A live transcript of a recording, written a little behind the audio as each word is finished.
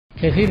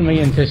كثير من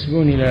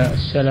ينتسبون إلى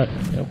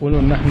السلف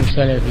يقولون نحن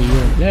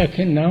سلفيون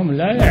لكنهم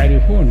لا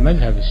يعرفون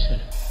مذهب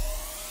السلف.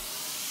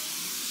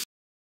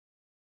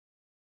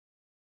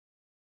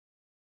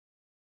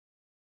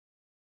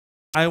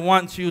 I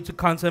want you to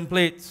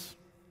contemplate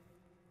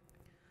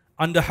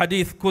on the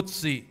Hadith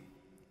Qudsi,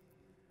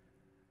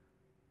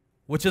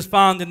 which is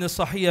found in the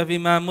Sahih of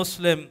Imam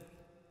Muslim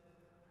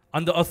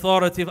on the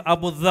authority of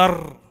Abu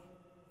Dharr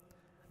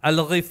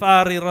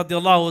al-Ghifari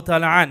radiallahu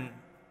ta'ala an,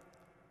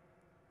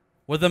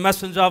 where the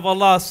Messenger of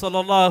Allah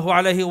sallallahu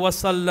alayhi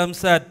wasallam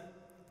said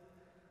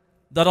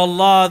that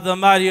Allah the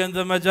Mighty and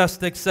the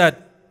Majestic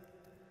said,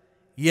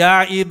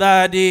 Ya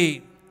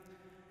ibadi,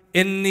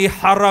 inni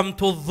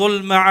haramtu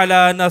dhulma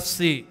ala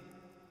nafsi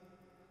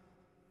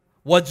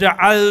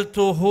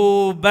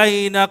وَجَعَلْتُهُ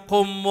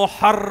بَيْنَكُمْ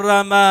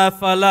مُحَرَّمًا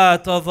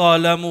فَلَا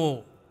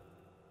تَظَالَمُوا.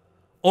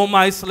 O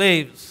my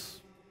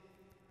slaves,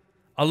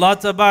 Allah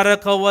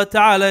Tabaraka wa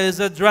Ta'ala is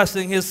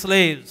addressing His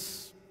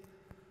slaves.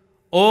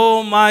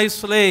 O my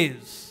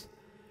slaves,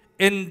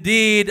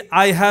 indeed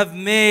I have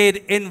made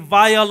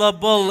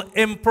inviolable,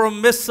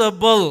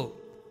 impermissible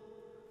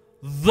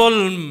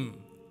dhulm,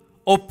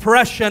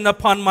 oppression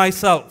upon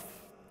myself.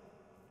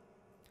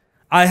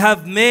 I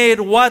have made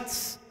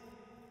what's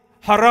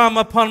haram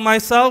upon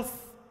myself.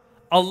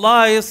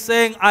 Allah is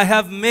saying, I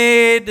have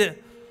made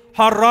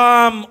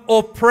haram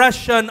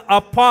oppression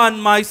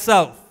upon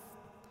myself.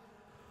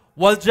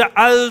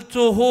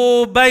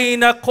 وَجَعَلْتُهُ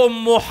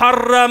بَيْنَكُمْ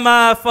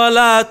مُحَرَّمًا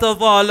فَلَا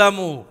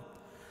تَظَالَمُوا.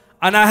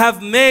 And I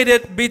have made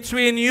it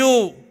between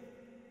you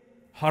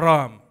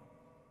haram,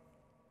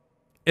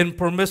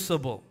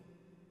 impermissible.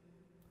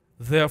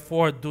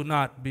 Therefore, do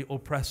not be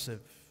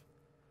oppressive.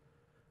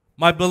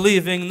 My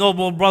believing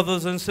noble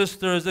brothers and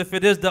sisters, if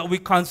it is that we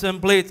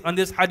contemplate on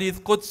this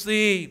Hadith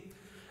Qudsi,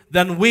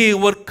 then we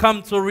would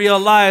come to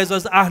realize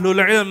as Ahlul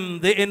Ilm,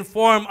 they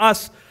inform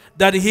us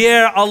that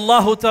here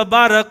Allah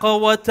Tabaraka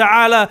wa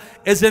Ta'ala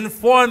is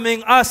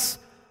informing us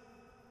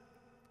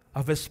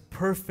of His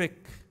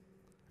perfect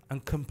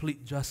and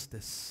complete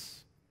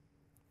justice.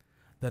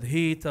 That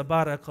He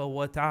Tabaraka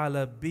wa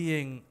Ta'ala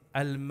being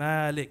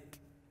Al-Maalik,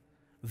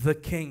 the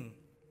King,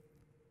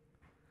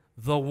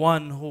 the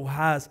one who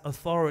has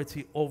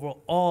authority over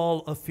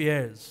all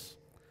affairs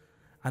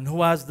and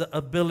who has the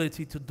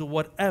ability to do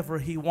whatever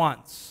He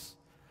wants.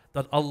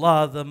 That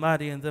Allah the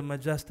Mighty and the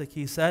Majestic,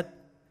 He said,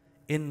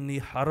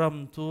 Inni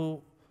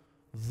haramtu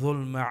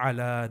dhulma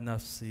ala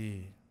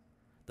nafsi,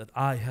 that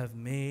I have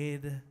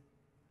made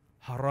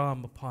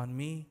haram upon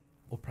me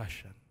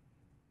oppression.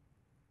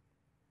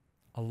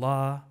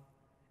 Allah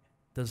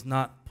does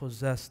not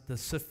possess the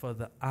sifa,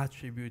 the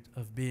attribute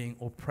of being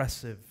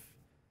oppressive.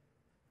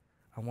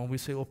 And when we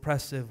say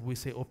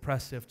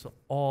oppressive to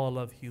all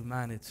of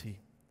humanity.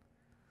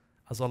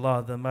 As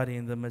Allah the Mighty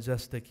and the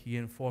Majestic, He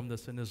informed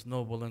us in His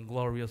noble and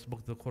glorious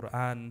book, the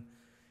Quran,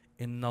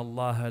 Inna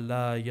Allah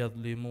la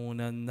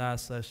yadlimuna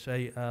an-nasa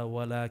shay'a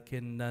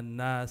walakinna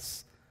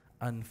an-nas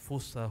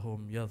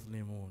anfusahum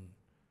yadlimun.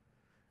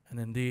 And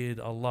indeed,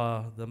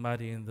 Allah the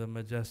Mighty and the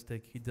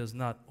Majestic, He does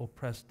not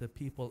oppress the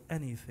people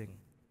anything.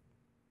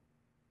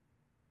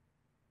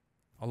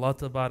 Allah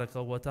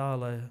Tabaraka wa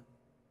Ta'ala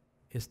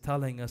is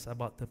telling us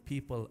about the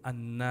people,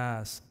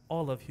 an-nas,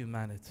 all of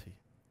humanity.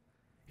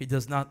 He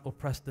does not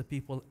oppress the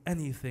people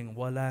anything.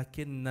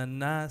 وَلَكِنَّ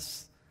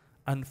النَّاسِ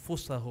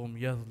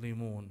أَنفُسَهُمْ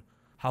يَظْلِمُونَ.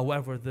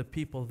 However, the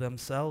people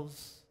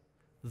themselves,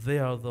 they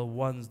are the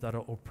ones that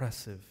are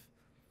oppressive.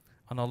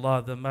 And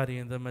Allah the Mighty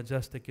and the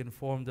Majestic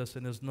informed us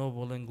in His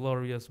noble and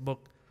glorious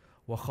book,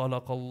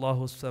 وَخَلَقَ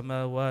اللَّهُ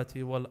السَّمَاوَاتِ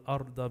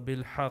وَالْأَرْضَ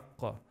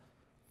بِالْحَقِّ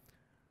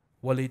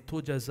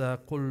وَلِتُجَزَى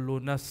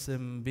كُلُّ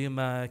نَفْسٍ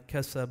بِمَا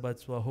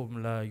كَسَبَتْ وَهُمْ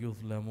لَا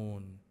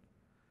يُظْلَمُونَ.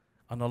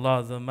 And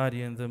Allah the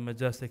Mighty and the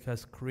Majestic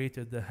has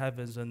created the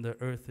heavens and the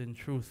earth in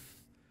truth.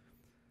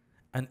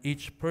 And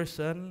each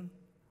person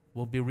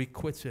will be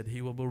requited.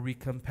 He will be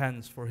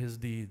recompensed for his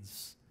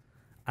deeds.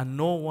 And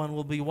no one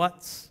will be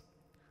what?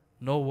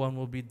 No one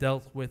will be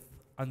dealt with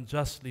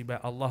unjustly by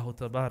Allah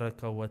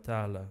Tabaraka wa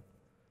Ta'ala.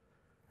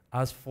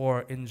 As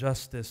for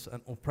injustice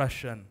and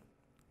oppression,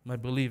 my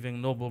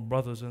believing noble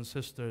brothers and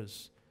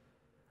sisters,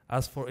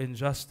 as for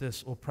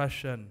injustice,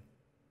 oppression,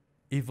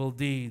 evil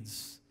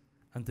deeds,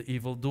 and the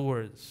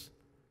evildoers,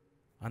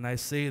 and I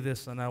say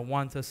this and I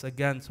want us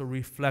again to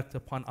reflect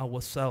upon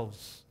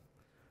ourselves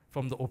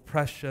from the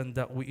oppression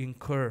that we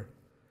incur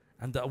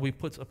and that we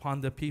put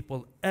upon the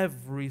people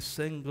every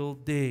single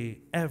day,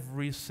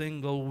 every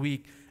single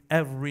week,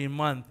 every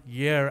month,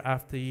 year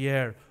after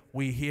year.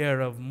 We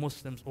hear of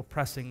Muslims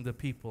oppressing the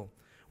people.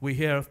 We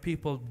hear of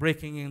people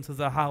breaking into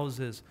the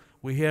houses.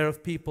 We hear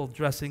of people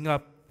dressing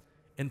up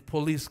in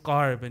police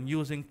garb and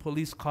using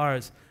police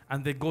cars,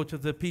 and they go to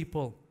the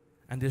people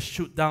and they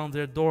shoot down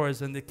their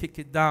doors and they kick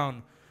it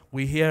down.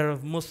 We hear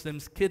of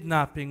Muslims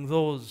kidnapping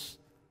those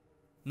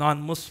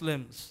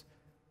non-Muslims,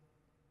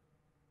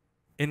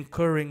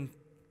 incurring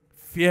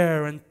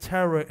fear and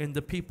terror in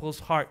the people's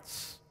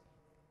hearts.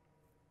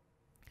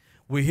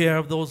 We hear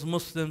of those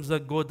Muslims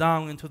that go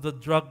down into the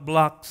drug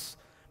blocks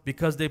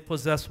because they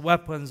possess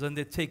weapons and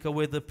they take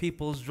away the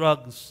people's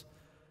drugs.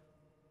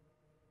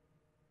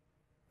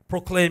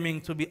 proclaiming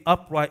to be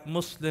upright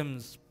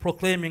Muslims,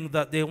 proclaiming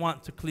that they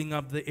want to clean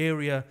up the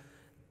area,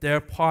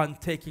 thereupon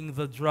taking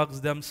the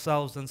drugs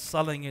themselves and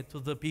selling it to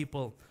the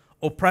people.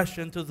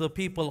 Oppression to the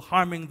people,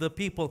 harming the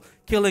people,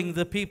 killing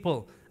the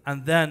people,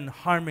 and then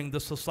harming the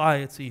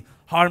society,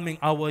 harming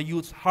our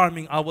youths,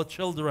 harming our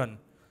children.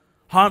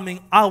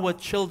 Harming our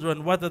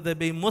children, whether they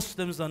be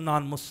Muslims or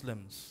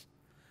non-Muslims.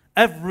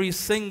 Every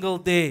single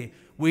day,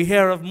 we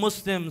hear of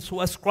Muslims who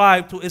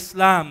ascribe to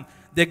Islam.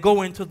 They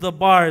go into the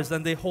bars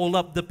and they hold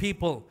up the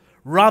people,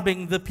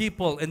 robbing the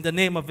people in the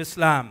name of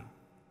Islam.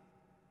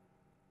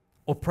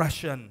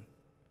 Oppression.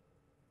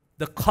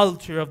 The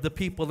culture of the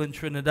people in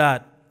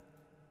Trinidad.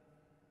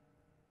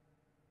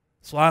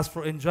 So as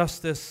for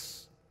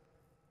injustice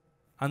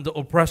and the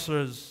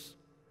oppressors,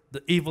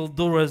 the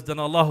evildoers, then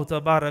Allah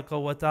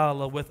Tabaraka wa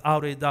Ta'ala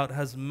without a doubt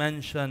has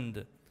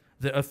mentioned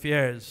the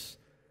affairs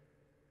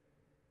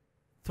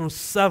through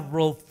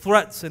several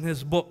threats in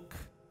His book,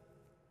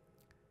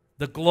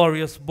 the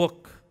glorious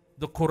book,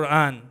 the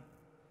Quran.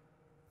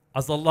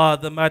 As Allah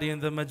the Mighty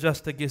and the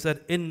Majestic, He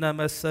said,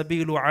 إِنَّمَا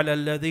السَّبِيلُ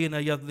عَلَى الَّذِينَ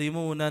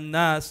يَظْلِمُونَ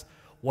النَّاسِ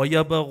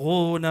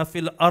وَيَبْغُونَ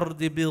فِي الْأَرْضِ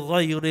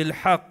بِغَيْرِ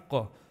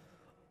الْحَقِّ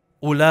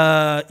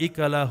أُولَٰئِكَ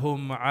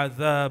لَهُمْ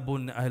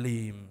عَذَابٌ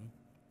أَلِيمٌ.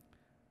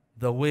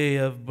 The way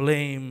of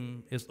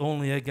blame is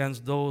only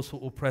against those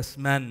who oppress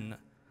men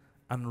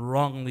and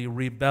wrongly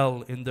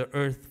rebel in the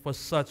earth. For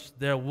such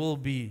there will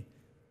be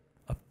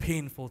a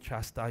painful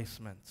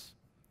chastisement.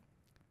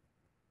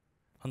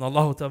 And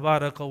Allah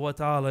Tabaraka wa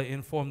Ta'ala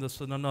informed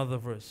us in another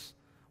verse,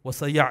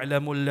 وَسَيَعْلَمُ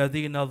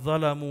الَّذِينَ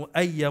ظَلَمُوا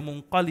أَيَّ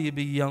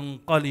مُنْقَلِبٍ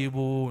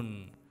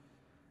يَنْقَلِبُونَ.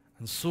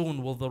 And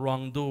soon will the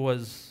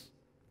wrongdoers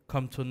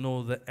come to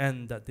know the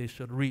end that they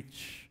should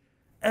reach.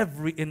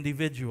 Every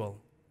individual.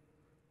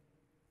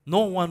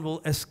 No one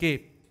will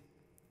escape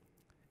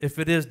if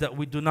it is that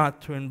we do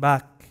not turn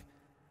back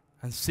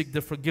and seek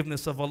the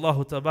forgiveness of Allah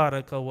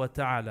Tabaraka wa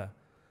Ta'ala.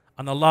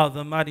 And Allah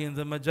the Mighty and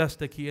the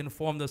Majestic, He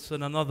informed us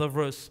in another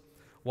verse,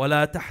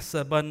 وَلَا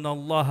تَحْسَبَنَّ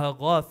اللَّهَ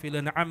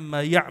غَافِلًا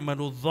عَمَّا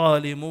يَعْمَلُ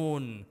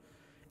الظَّالِمُونَ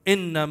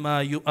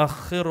إِنَّمَا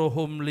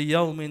يُؤَخِّرُهُمْ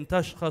لِيَوْمٍ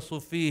تَشْخَصُ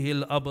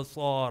فِيهِ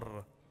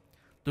الْأَبْصَارِ.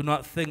 Do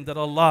not think that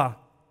Allah,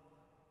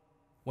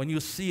 when you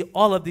see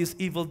all of these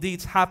evil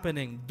deeds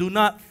happening, do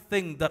not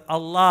think that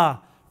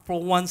Allah for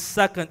 1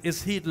 second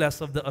is heedless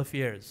of the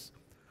affairs.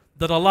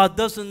 That Allah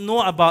doesn't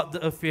know about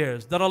the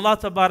affairs. That Allah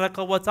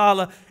Tabaraka wa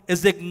Ta'ala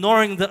is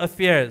ignoring the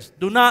affairs.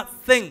 Do not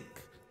think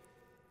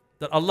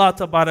that Allah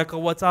Tabaraka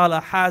wa Ta'ala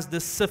has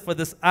this sifa,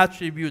 this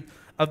attribute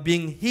of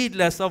being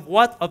heedless of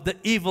what? Of the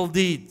evil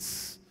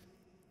deeds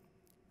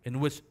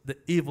in which the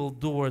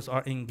evildoers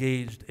are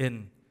engaged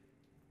in.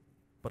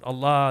 But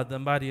Allah, the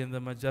Mighty and the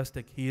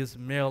Majestic, He is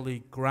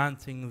merely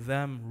granting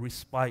them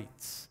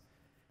respite.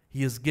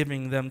 He is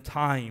giving them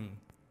time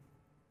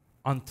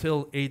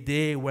until a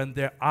day when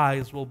their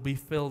eyes will be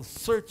filled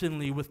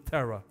certainly with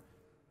terror.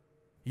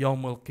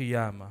 Yawm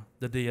al-Qiyamah,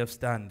 the day of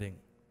standing.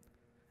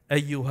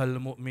 Ayyuhal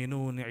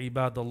mu'minun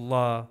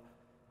ibadallah.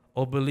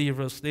 O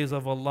believers, slaves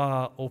of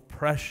Allah,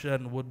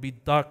 oppression would be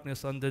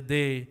darkness on the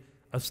day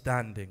of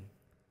standing.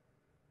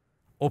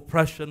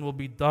 Oppression will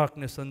be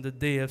darkness on the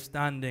day of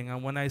standing.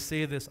 And when I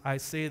say this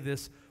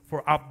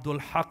for Abdul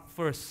Haqq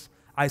first.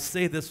 I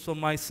say this for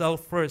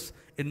myself first.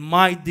 In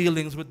my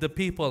dealings with the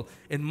people,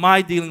 in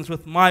my dealings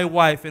with my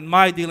wife, in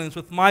my dealings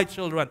with my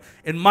children,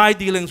 in my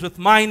dealings with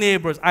my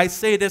neighbors, I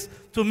say this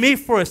to me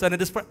first, and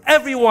it is for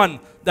everyone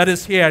that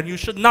is here, and you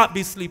should not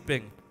be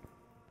sleeping.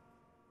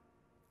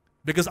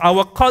 Because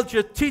our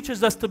culture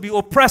teaches us to be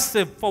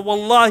oppressive. For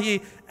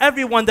wallahi,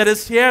 everyone that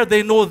is here,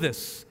 they know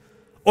this.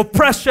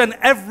 Oppression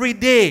every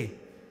day.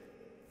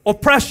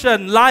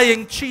 Oppression,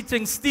 lying,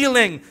 cheating,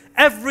 stealing,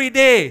 every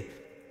day.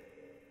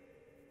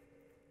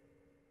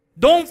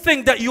 Don't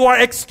think that you are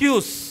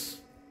excused.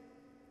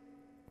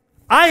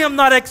 I am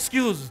not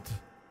excused.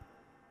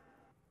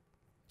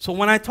 So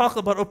when I talk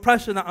about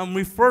oppression, I'm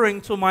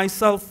referring to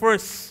myself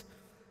first.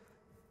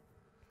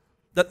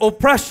 That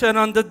oppression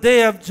on the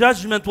day of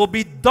judgment will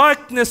be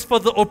darkness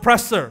for the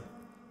oppressor.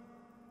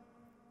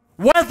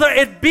 Whether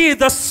it be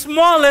the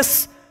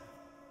smallest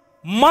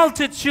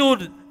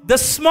multitude, the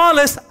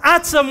smallest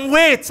atom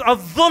weight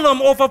of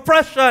dhulm, of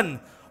oppression,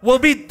 will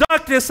be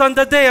darkness on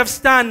the day of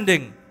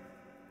standing.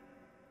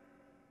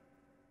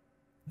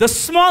 The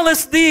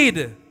smallest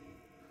deed,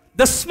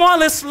 the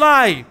smallest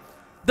lie,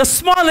 the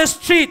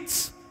smallest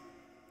cheat,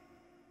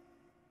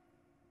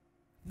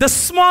 the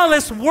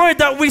smallest word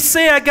that we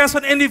say against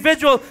an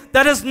individual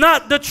that is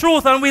not the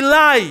truth and we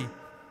lie,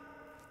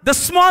 the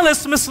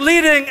smallest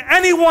misleading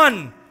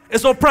anyone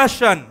is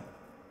oppression.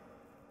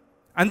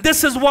 And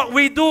this is what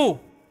we do.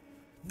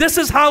 This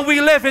is how we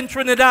live in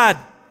Trinidad.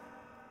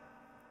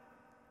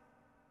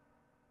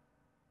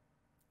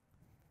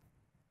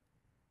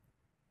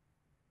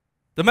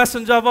 The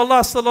Messenger of Allah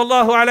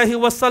sallallahu alaihi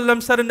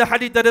wasallam said in the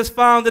hadith that is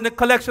found in the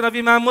collection of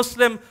Imam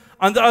Muslim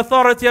on the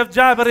authority of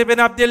Jabir ibn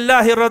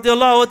Abdullah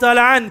radiyallahu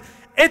ta'ala an,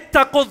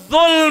 ittaqu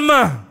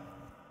dhulm,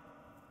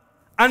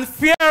 and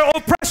fear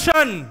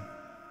oppression.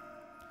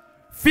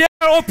 Fear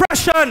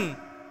oppression.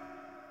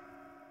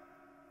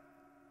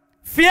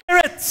 Fear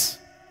it.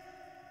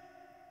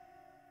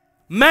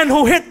 Men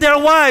who hit their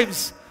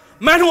wives,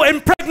 men who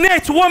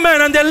impregnate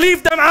women and they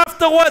leave them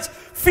afterwards,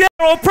 fear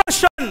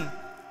oppression.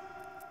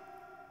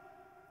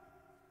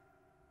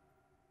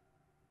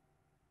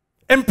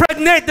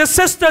 Impregnate the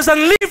sisters and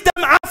leave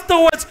them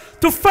afterwards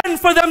to fend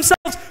for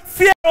themselves,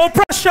 fear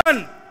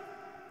oppression.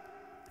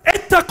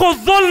 اتقوا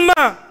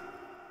الظلم.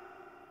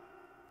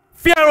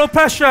 Fear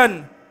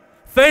oppression.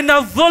 فإن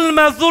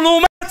الظلم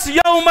ظلمات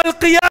يوم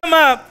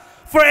القيامة.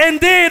 For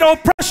indeed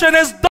oppression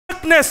is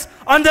darkness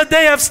on the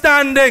day of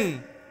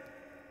standing.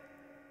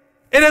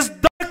 It is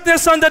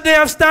darkness on the day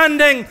of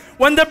standing.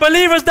 When the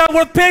believers that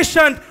were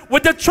patient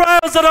with the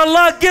trials that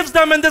Allah gives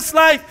them in this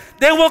life,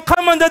 they will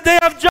come on the day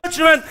of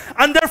judgment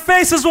and their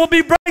faces will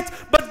be bright,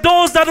 but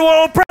those that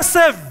were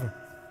oppressive,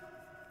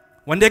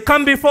 when they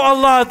come before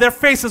Allah, their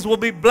faces will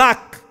be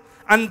black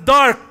and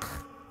dark.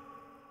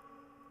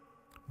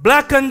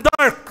 Black and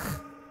dark.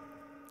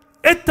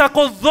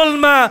 اتقوا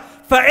الظلم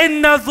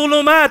فإن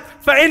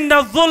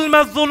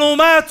الظلم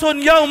ظلمات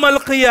يوم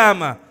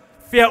القيامة.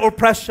 Fear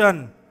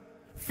oppression.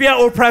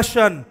 Fear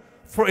oppression.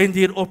 For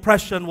indeed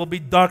oppression will be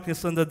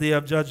darkness on the day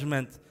of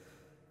judgment.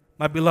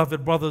 My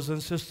beloved brothers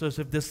and sisters,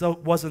 if this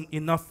wasn't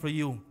enough for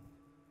you,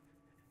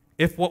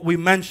 if what we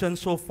mentioned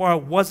so far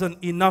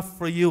wasn't enough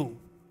for you,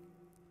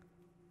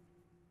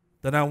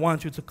 then I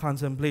want you to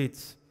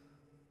contemplate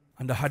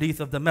on the hadith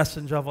of the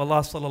Messenger of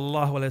Allah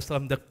sallallahu alaihi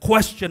wasallam, the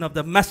question of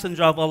the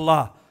Messenger of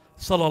Allah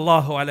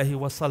sallallahu alaihi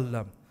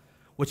wasallam,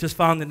 which is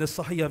found in the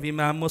Sahih of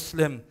Imam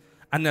Muslim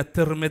and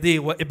At-Tirmidhi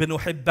wa Ibn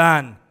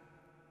Hibban,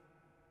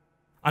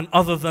 and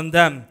other than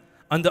them,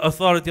 on the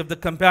authority of the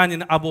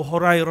companion Abu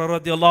Hurairah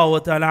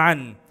radiallahu ta'ala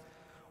an,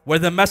 where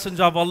the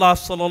Messenger of Allah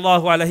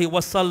sallallahu alaihi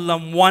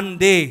wasallam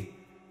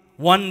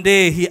one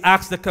day he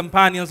asked the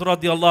companions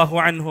radiallahu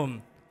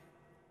anhum,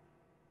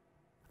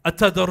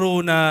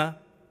 Atadruna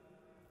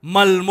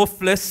mal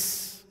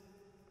muflis?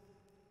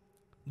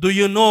 Do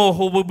you know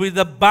who will be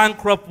the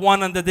bankrupt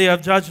one on the day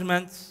of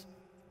judgment?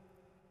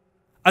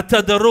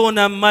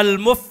 Atadruna mal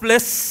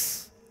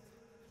muflis?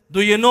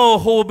 Do you know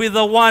who will be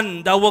the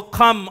one that will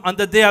come on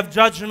the day of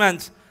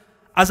judgment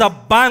as a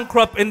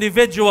bankrupt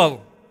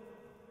individual?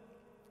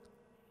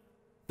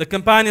 The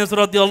companions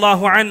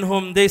radiallahu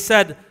anhum, they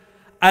said,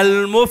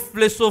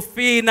 Al-muflisu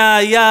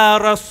fina ya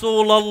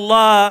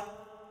Rasulallah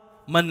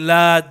man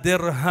la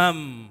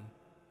dirham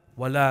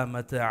wa la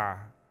mata'.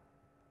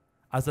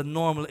 As a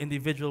normal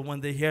individual,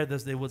 when they hear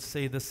this, they would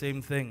say the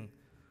same thing.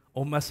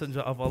 O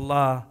Messenger of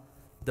Allah,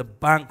 the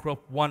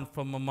bankrupt one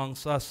from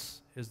amongst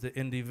us is the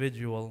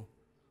individual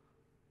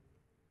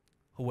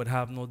who would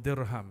have no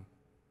dirham,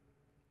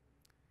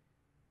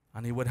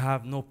 and he would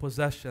have no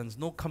possessions,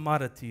 no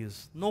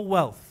commodities, no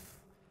wealth.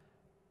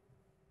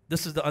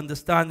 This is the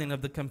understanding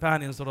of the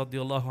companions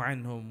radiallahu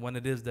anhum when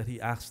it is that he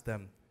asked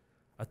them,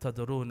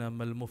 Atadruna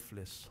mal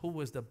muflis? Who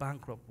is the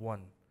bankrupt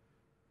one?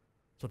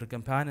 So the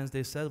companions,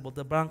 they said, well,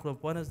 the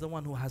bankrupt one is the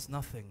one who has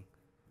nothing,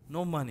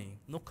 no money,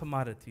 no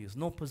commodities,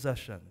 no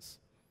possessions.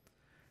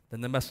 Then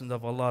the Messenger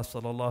of Allah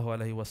sallallahu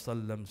alaihi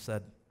wasallam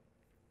said,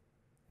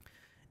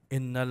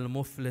 إن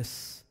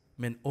المفلس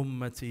من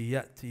أمتي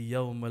يأتي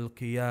يوم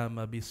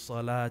القيامة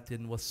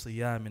بالصلاة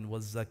والصيام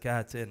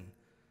والزكاة.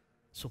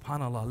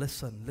 Subhanallah,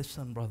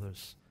 listen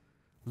brothers,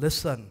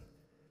 listen.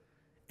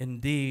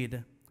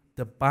 Indeed,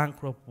 the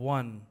bankrupt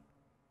one,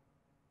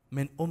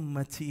 min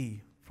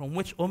ummati, from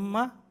which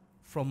ummah?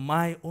 From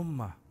my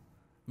ummah,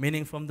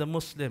 meaning from the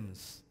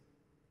Muslims.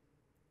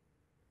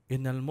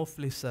 إن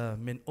المفلس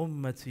من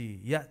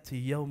أمتي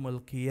يأتي يوم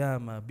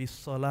القيامة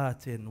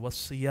بالصلاة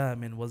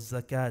والصيام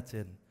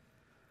والزكاة.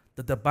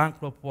 That the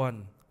bankrupt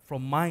one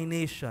from my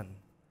nation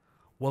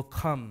will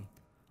come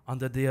on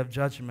the day of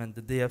judgment,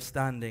 the day of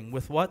standing,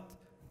 with what?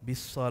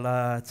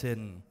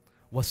 Bis-salatin,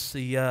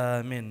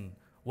 was-siyamin,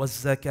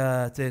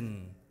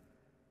 was-zakatin.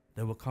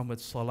 They will come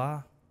with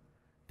salah,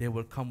 they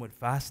will come with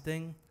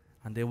fasting,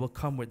 and they will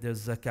come with their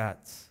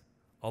zakat.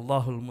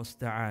 Allahul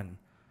Musta'an.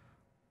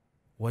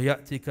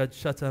 وَيَأْتِي قَدْ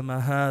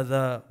شَتَمَ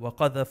هَذَا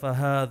وَقَذَفَ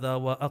هَذَا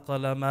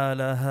وَأَقَلَ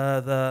مَالَ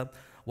هَذَا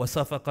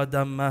وَسَفَقَ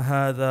دَمَّ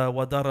هَذَا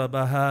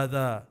وَضَرَبَ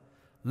هَذَا.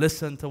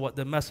 Listen to what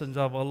the Messenger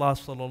of Allah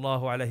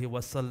sallallahu alaihi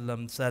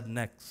wasallam said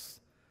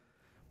next.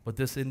 But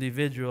this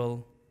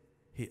individual,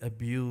 he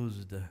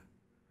abused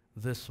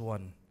this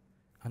one,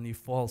 and he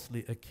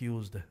falsely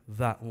accused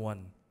that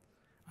one,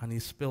 and he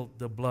spilled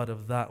the blood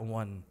of that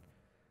one,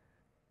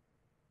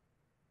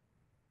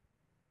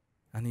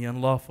 and he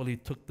unlawfully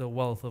took the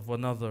wealth of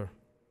another,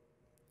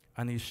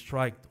 and he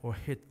struck or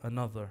hit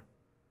another.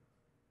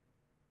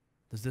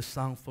 Does this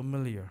sound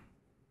familiar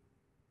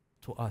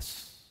to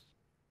us?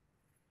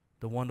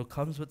 The one who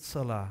comes with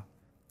salah,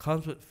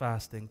 comes with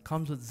fasting,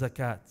 comes with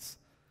zakats.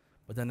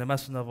 But then the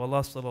Messenger of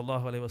Allah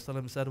sallallahu alaihi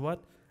wasallam said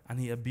what? And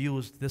he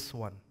abused this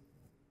one.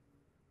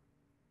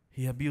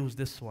 He abused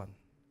this one.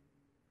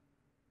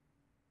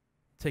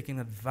 Taking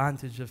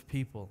advantage of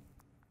people,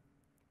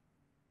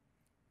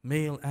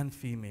 male and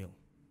female.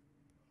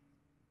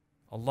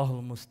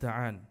 Allahul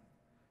Musta'an.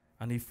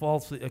 And he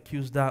falsely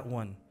accused that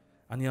one.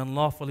 And he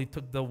unlawfully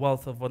took the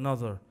wealth of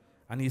another.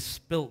 and he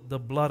spilt the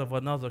blood of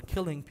another,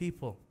 killing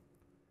people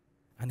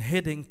and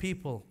hitting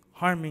people,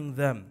 harming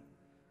them,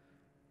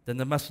 then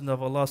the Messenger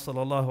of Allah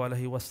sallallahu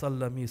alaihi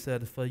wasallam, he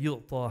said,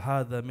 فَيُؤْطَى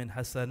هَذَا مِنْ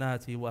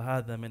حَسَنَاتِي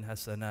وَهَذَا مِنْ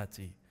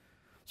حَسَنَاتِي.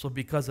 So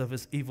because of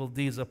his evil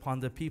deeds upon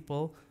the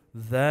people,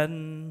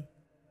 then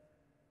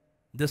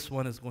this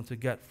one is going to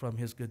get from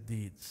his good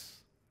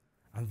deeds,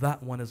 and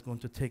that one is going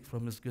to take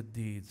from his good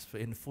deeds.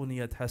 فَإِنْ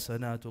فُنِيَتْ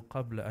حَسَنَاتُ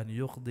قَبْلَ أَنْ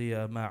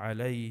يُقْضِيَ مَا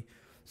عَلَيْهِ.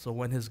 So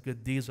when his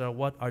good deeds are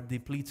what? Are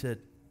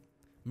depleted,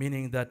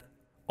 meaning that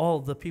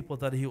all the people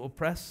that he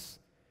oppressed,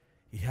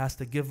 he has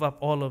to give up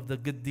all of the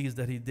good deeds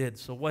that he did.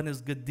 So when his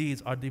good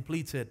deeds are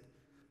depleted,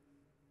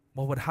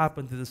 what would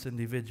happen to this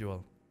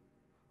individual?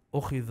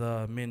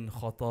 أُخِذَ مِنْ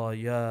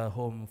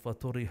خَطَايَاهُمْ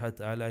فَطُرِحَتْ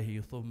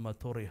عَلَيْهِ ثُمَّ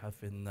طُرِحَ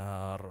فِي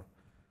النَّارِ.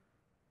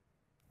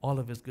 All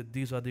of his good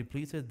deeds are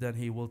depleted, then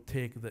he will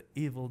take the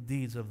evil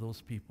deeds of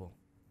those people.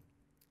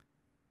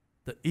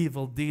 The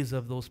evil deeds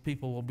of those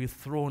people will be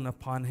thrown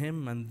upon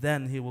him, and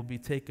then he will be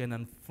taken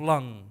and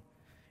flung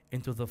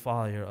into the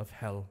fire of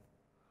hell.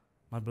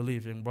 My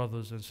believing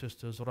brothers and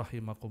sisters,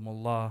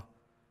 rahimakumullah,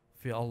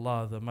 fear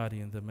Allah the Mighty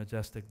and the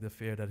Majestic, the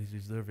fear that is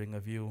deserving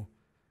of you,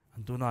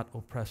 and do not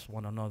oppress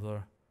one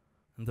another.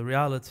 And the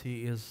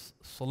reality is,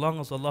 so long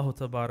as Allah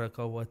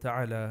Tabaraka wa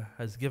Ta'ala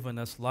has given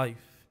us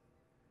life,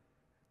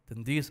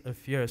 then these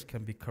affairs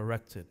can be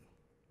corrected.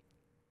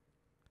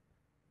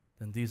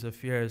 Then these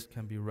affairs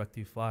can be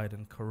rectified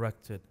and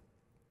corrected.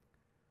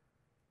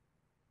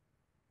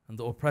 And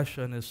the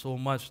oppression is so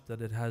much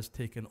that it has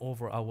taken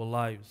over our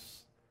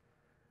lives,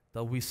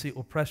 that we see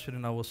oppression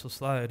in our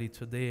society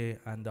today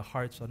and the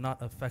hearts are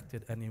not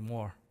affected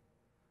anymore.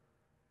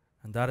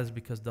 And that is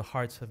because the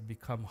hearts have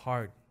become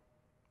hard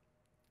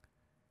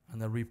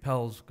and it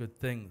repels good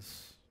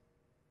things.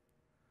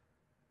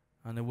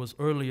 And it was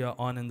earlier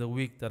on in the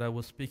week that I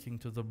was speaking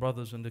to the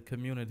brothers in the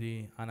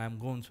community, and I'm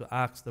going to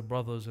ask the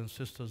brothers and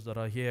sisters that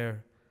are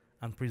here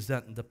and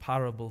present the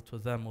parable to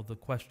them, or the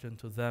question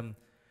to them.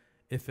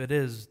 If it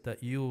is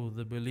that you,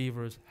 the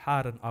believers,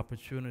 had an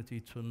opportunity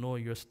to know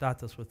your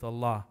status with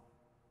Allah,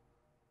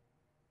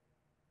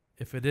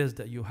 if it is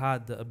that you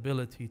had the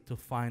ability to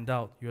find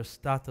out your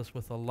status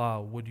with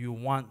Allah, would you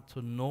want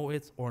to know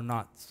it or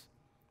not?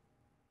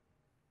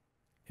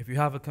 If you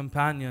have a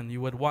companion,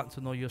 you would want to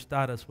know your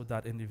status with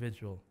that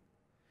individual.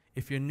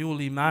 If you're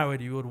newly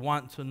married, you would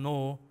want to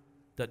know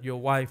that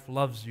your wife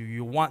loves you.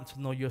 You want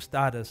to know your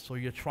status, so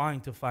you're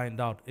trying to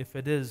find out. If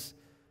it is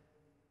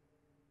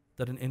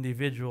that an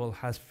individual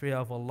has fear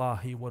of Allah,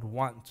 he would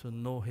want to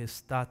know his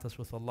status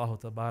with Allah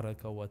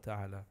Tabaraka wa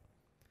Ta'ala.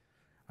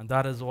 And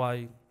that is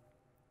why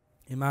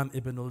Imam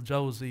Ibn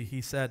al-Jawzi,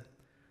 he said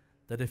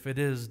that if it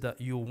is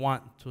that you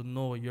want to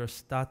know your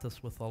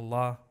status with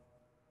Allah,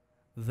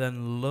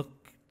 then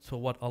look to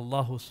what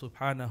Allah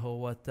subhanahu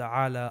wa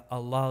ta'ala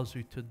allows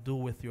you to do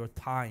with your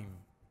time.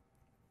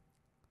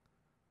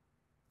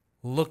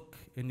 Look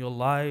in your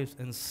lives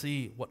and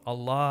see what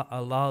Allah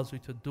allows you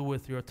to do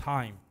with your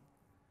time.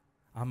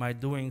 Am I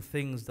doing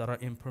things that are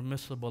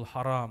impermissible,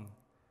 haram?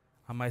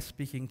 Am I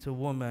speaking to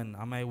women?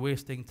 Am I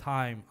wasting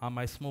time? Am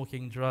I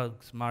smoking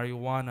drugs,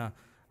 marijuana?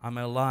 Am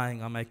I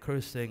lying? Am I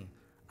cursing?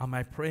 Am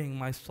I praying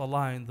my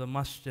salah in the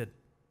masjid?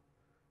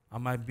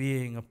 Am I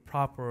being a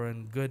proper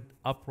and good,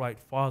 upright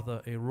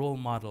father, a role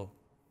model?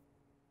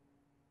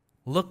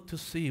 Look to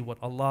see what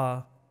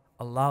Allah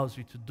allows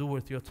you to do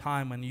with your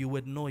time, and you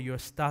would know your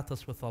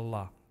status with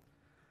Allah.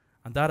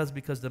 And that is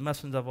because the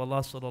Messenger of Allah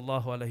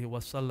sallallahu alaihi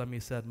wasallam,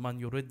 he said,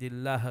 "Man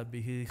yuridillah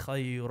bihi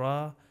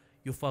khayra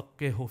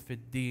yufaqihu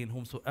fid din."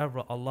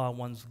 Whomsoever Allah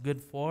wants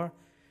good for,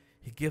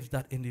 He gives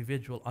that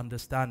individual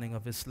understanding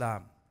of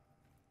Islam.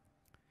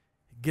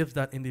 He gives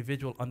that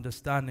individual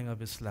understanding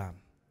of Islam.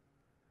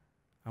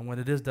 And when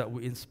it is that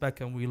we inspect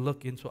and we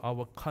look into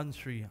our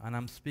country, and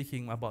I'm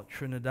speaking about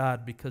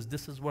Trinidad because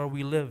this is where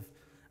we live,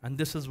 and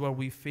this is where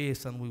we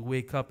face and we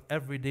wake up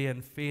every day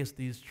and face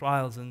these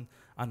trials and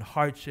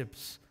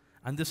hardships.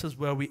 And this is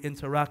where we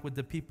interact with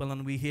the people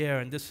and we hear,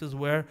 and this is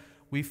where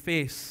we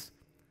face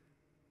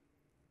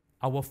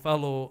our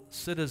fellow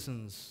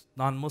citizens,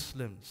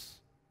 non-Muslims.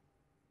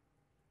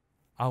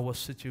 Our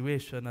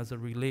situation as it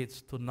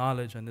relates to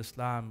knowledge and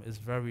Islam is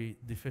very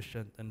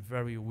deficient and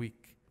very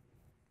weak.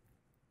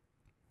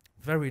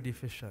 Very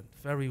deficient,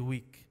 very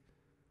weak.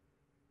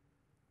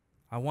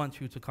 I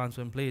want you to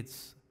contemplate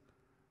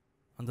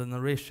on the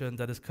narration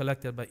that is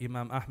collected by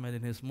Imam Ahmad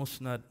in his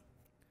Musnad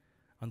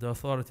on the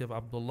authority of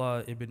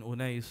Abdullah ibn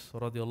Unais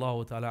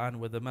radiallahu ta'ala anhu,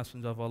 where the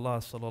Messenger of Allah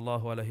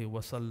sallallahu alayhi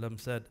wa sallam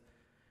said,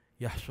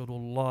 يحشر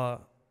الله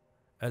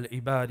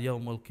العباد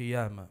يوم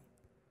القيامة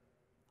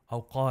أو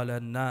قال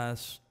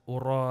الناس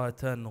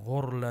أراة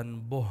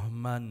غرلا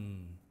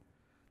بهما.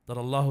 That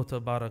Allah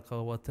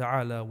tabaraka wa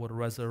ta'ala would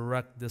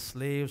resurrect the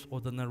slaves,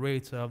 or the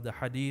narrator of the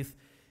hadith,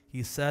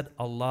 he said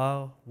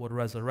Allah would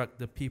resurrect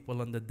the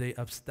people on the day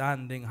of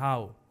standing.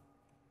 How?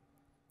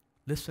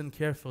 Listen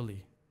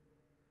carefully.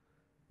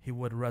 He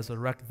would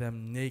resurrect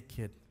them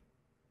naked,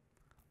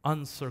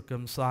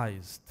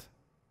 uncircumcised,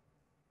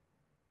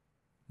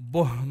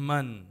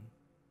 buhman,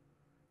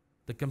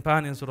 The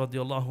companions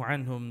radiallahu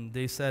anhum,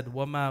 they said,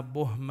 وَمَا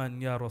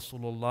بُهْمًا يَا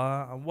رَسُولُ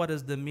اللَّهِ. And what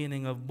is the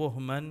meaning of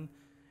buhman,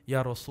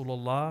 Ya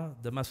Rasulullah?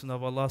 The Messenger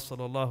of Allah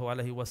sallallahu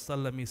alayhi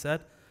wasallam, he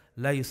said,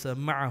 لَيْسَ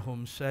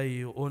مَعَهُمْ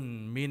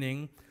شَيْءٌ,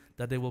 meaning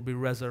that they will be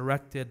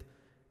resurrected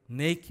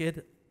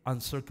naked,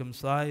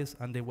 uncircumcised,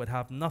 and they would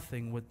have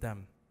nothing with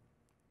them.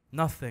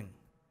 Nothing.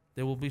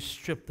 They will be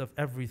stripped of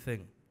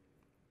everything.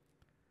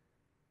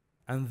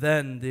 And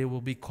then they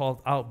will be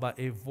called out by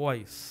a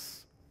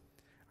voice.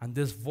 And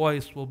this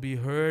voice will be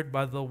heard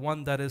by the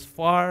one that is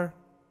far.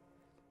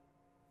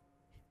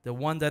 The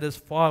one that is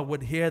far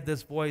would hear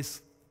this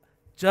voice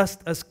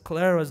just as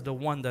clear as the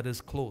one that is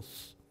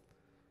close.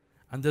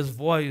 And this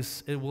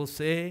voice, it will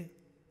say,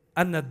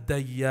 أَنَا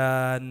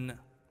الدَّيَّانِ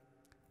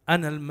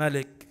أَنَا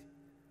الْمَلِكِ,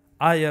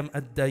 I am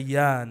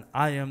ad-Dayyan,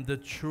 I am the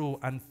true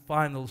and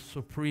final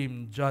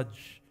supreme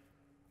judge,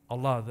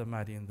 Allah the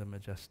Mighty and the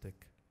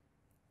Majestic.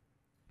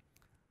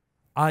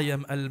 I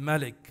am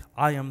al-Malik,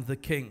 I am the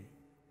king.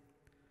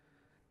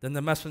 Then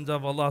the Messenger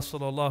of Allah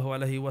sallallahu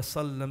alayhi wa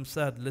sallam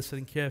said,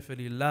 listen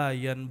carefully, لا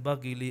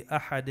ينبغي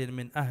لأحد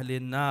من أهل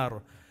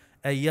النار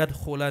أن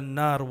يدخل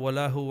النار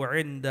وله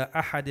عند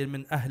أحد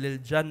من أهل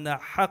الجنة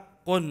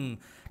حق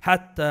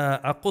حتى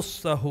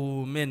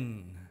أقصه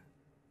منه.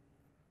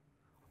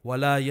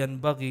 ولا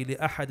ينبغي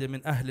لأحد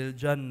من أهل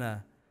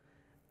الجنة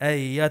أن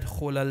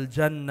يدخل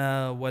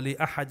الجنة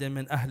ولأحد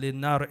من أهل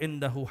النار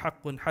عنده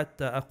حق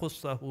حتى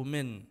أقصه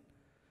منه.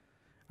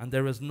 And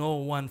there is no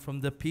one from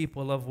the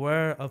people of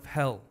where? Of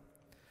hell,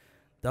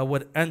 that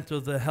would enter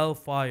the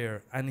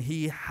hellfire, and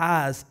he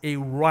has a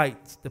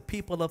right. The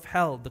people of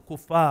hell, the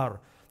kuffar,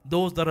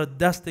 those that are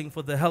destined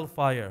for the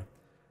hellfire,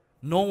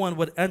 no one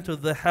would enter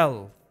the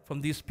hell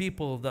from these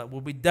people that will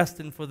be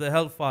destined for the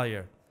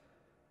hellfire.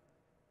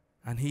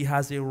 And he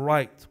has a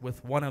right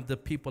with one of the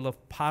people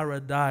of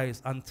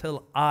paradise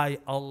until I,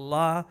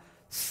 Allah,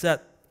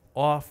 set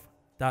off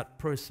that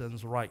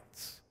person's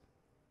rights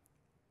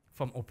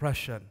from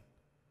oppression.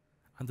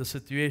 And the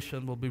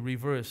situation will be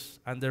reversed.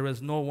 And there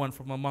is no one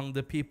from among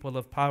the people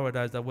of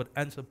paradise that would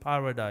enter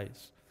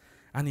paradise.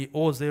 And he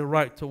owes a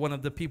right to one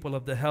of the people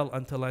of the hell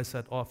until I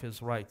set off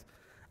his right.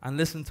 And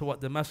listen to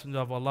what the Messenger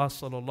of Allah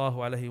sallallahu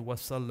alayhi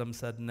wasallam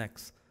said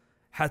next.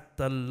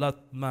 Hatta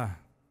latma.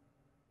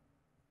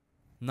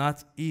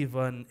 Not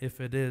even if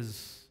it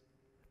is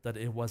that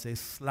it was a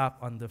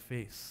slap on the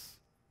face.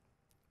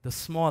 The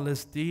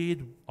smallest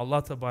deed,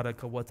 Allah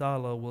tabaraka wa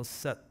ta'ala will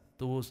set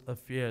those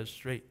affairs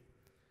straight.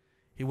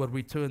 He would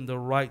return the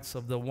rights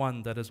of the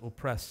one that is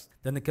oppressed.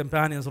 Then the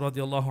companions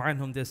radiallahu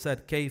anhum, they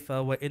said, كَيْفَ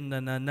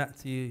وَإِنَّنَا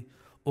نَأْتِي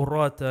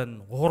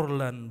أُرَاتًا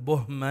غُرْلًا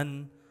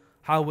بُهْمًا.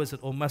 How is it,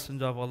 O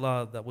Messenger of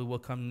Allah, that we will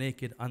come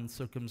naked,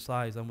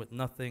 uncircumcised, and with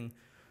nothing?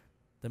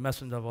 The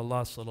Messenger of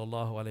Allah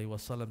sallallahu alayhi wa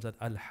sallam said,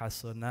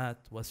 Al-hasanat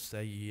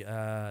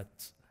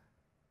was-sayyi'at.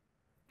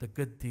 The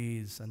good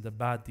deeds and the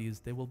bad deeds,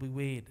 they will be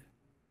weighed,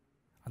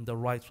 and the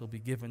rights will be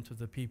given to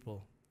the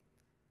people.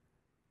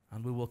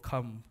 And we will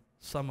come,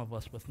 some of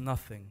us, with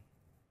nothing.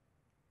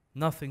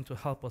 Nothing to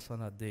help us on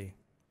that day.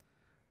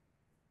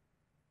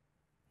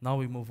 Now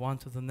we move on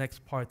to the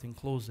next part in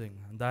closing,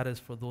 and that is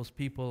for those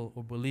people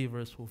or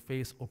believers who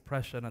face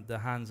oppression at the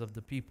hands of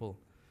the people,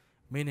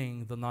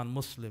 meaning the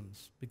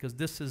non-Muslims, because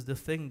this is the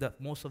thing that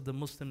most of the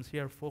Muslims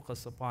here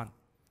focus upon.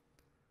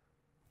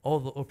 All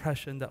the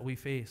oppression that we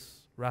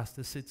face,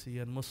 Rasticity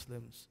and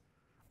Muslims,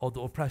 or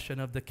the oppression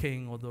of the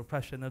king, or the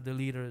oppression of the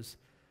leaders.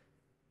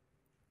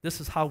 This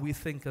is how we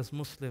think as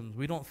Muslims.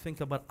 We don't think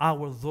about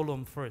our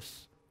dhulm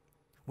first.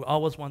 We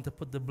always want to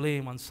put the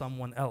blame on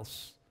someone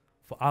else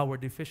for our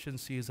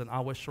deficiencies and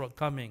our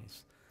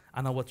shortcomings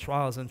and our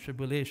trials and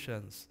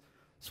tribulations.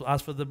 So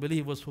as for the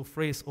believers who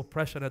face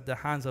oppression at the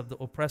hands of the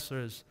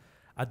oppressors,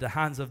 at the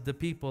hands of the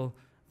people,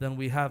 then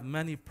we have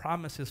many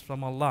promises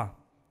from Allah.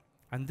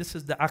 And this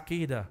is the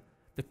aqidah,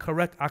 the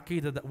correct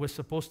aqidah that we're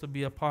supposed to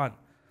be upon.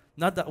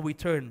 Not that we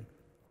turn,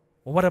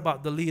 well, what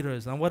about the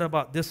leaders and what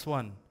about this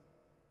one?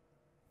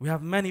 We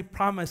have many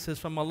promises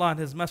from Allah and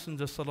His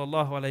Messenger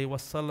sallallahu alaihi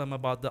wasallam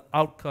about the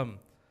outcome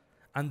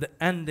and the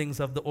endings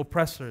of the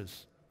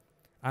oppressors.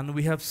 And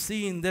we have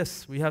seen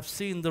this, we have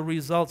seen the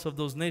results of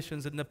those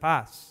nations in the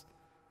past,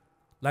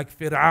 like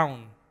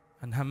Fir'aun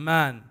and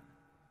Haman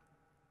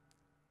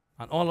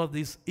and all of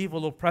these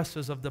evil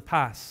oppressors of the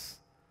past,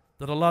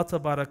 that Allah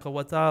tabaraka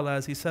wa ta'ala,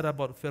 as He said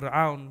about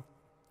Fir'aun,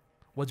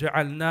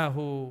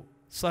 وَجَعَلْنَاهُ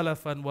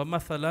صَلَفًا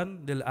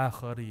وَمَثَلًا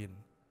لِلْآخَرِينَ.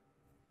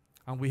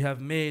 And we have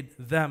made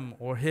them,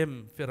 or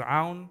him,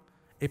 Fir'aun,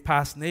 a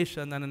past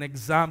nation and an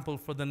example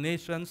for the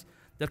nations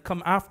that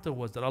come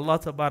afterwards, that Allah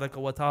tabaraka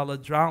wa ta'ala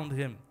drowned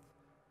him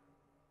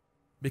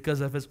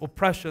because of his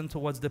oppression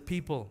towards the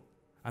people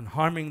and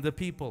harming the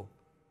people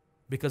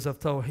because of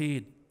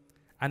Tawheed.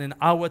 And in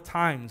our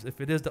times,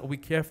 if it is that we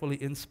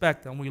carefully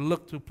inspect and we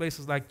look to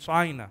places like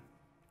China,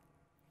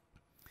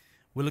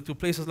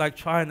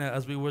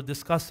 as we were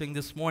discussing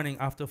this morning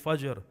after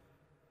Fajr,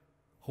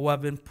 who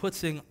have been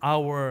putting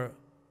our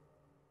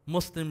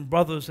Muslim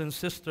brothers and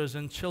sisters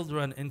and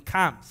children in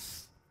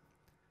camps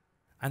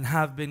and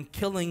have been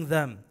killing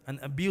them and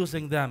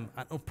abusing them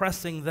and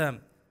oppressing them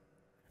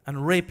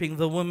and raping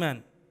the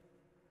women.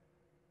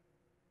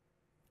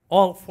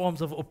 All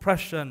forms of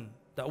oppression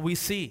that we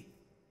see.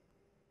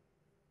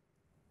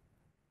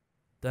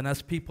 Then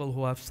as people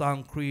who have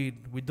sound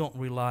creed, we don't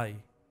rely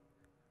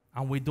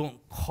and we don't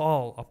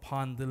call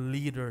upon the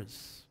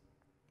leaders,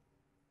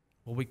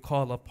 but we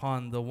call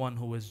upon the one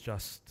who is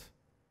just.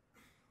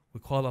 We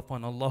call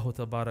upon Allah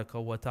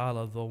Tabaraka wa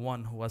Ta'ala, the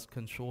one who has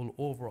control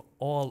over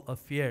all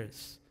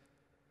affairs.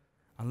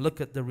 And look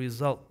at the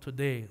result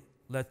today.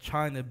 Let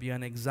China be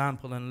an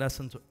example and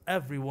lesson to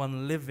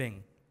everyone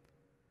living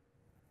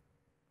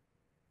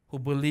who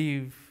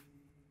believe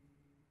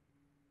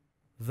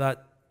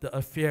that the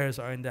affairs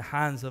are in the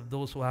hands of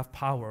those who have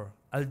power.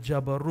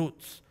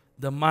 Al-Jabarut,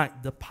 the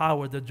might, the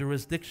power, the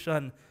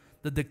jurisdiction,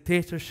 the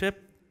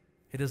dictatorship,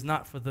 it is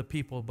not for the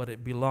people, but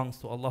it belongs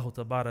to Allah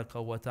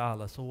Tabaraka wa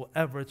Ta'ala. So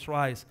whoever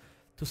tries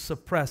to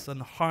suppress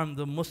and harm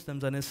the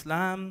Muslims and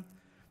Islam,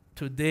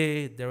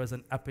 today there is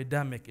an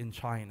epidemic in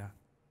China.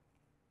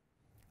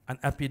 An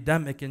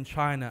epidemic in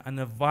China and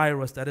a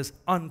virus that is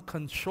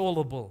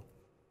uncontrollable.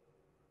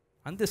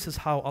 And this is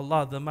how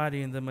Allah, the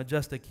Mighty and the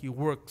Majestic, He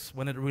works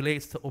when it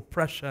relates to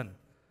oppression.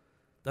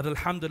 That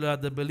alhamdulillah,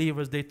 the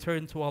believers, they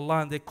turn to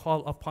Allah and they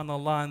call upon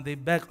Allah and they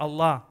beg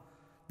Allah.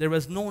 There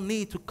is no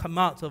need to come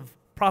out of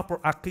proper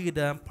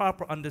aqidah and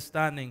proper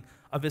understanding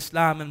of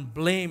Islam and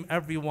blame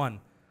everyone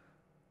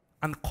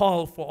and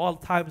call for all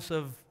types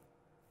of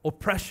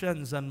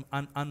oppressions and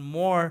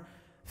more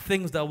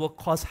things that will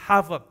cause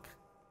havoc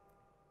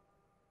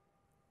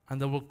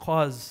and that will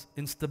cause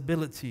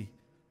instability.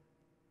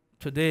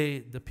 Today,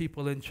 the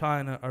people in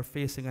China are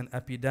facing an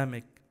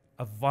epidemic,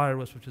 a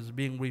virus which is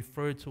being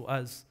referred to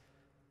as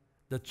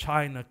the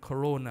China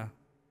Corona.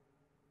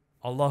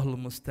 Allahul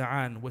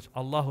Musta'an, which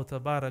Allah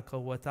Tabaraka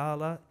wa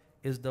Ta'ala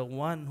is the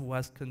one who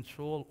has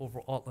control over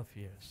all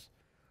affairs.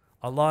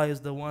 Allah is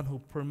the one who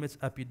permits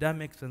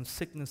epidemics and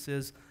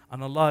sicknesses,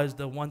 and Allah is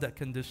the one that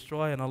can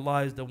destroy, and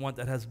Allah is the one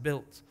that has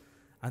built.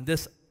 And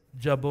this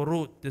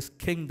Jabarut, this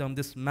kingdom,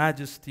 this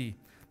majesty,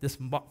 this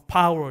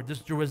power, this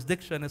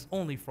jurisdiction is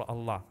only for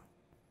Allah.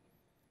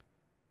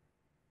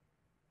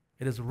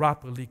 It is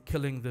rapidly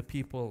killing the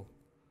people,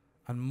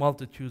 and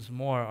multitudes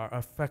more are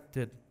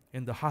affected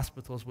in the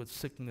hospitals with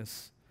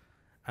sickness.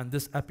 And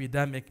this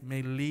epidemic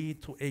may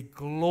lead to a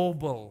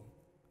global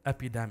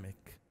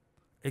epidemic.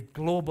 A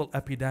global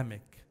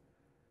epidemic.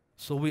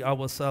 So we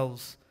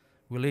ourselves,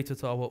 related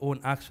to our own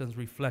actions,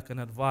 reflect and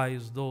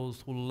advise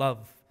those who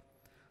love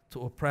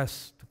to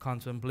oppress, to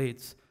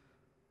contemplate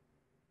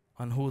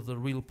on who the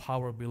real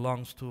power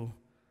belongs to.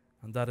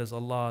 And that is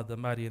Allah, the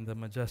Mighty and the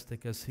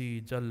Majestic, as He,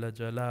 Jalla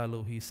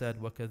Jalaluhu, He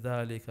said,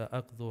 وَكَذَلِكَ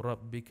أَخْذُ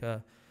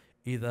رَبِّكَ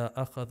إِذَا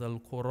أَخَذَ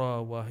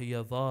الْقُرَى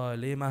وَهِيَ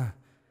ظَالِمَةٌ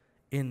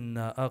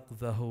إِنَّ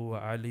أَخْذَهُ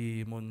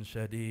عَلِيمٌ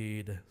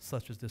شَدِيدٌ.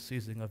 Such is the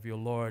seizing of your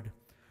Lord,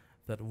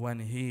 that when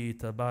He,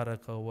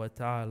 Tabaraka wa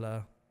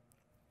Ta'ala,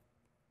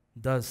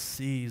 does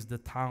seize the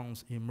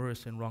towns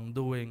immersed in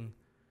wrongdoing,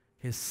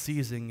 His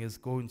seizing is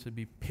going to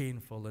be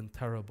painful and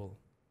terrible.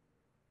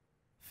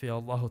 Fear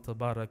Allah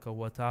Tabaraka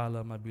wa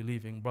Ta'ala, my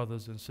believing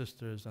brothers and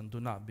sisters, and do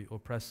not be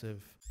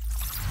oppressive.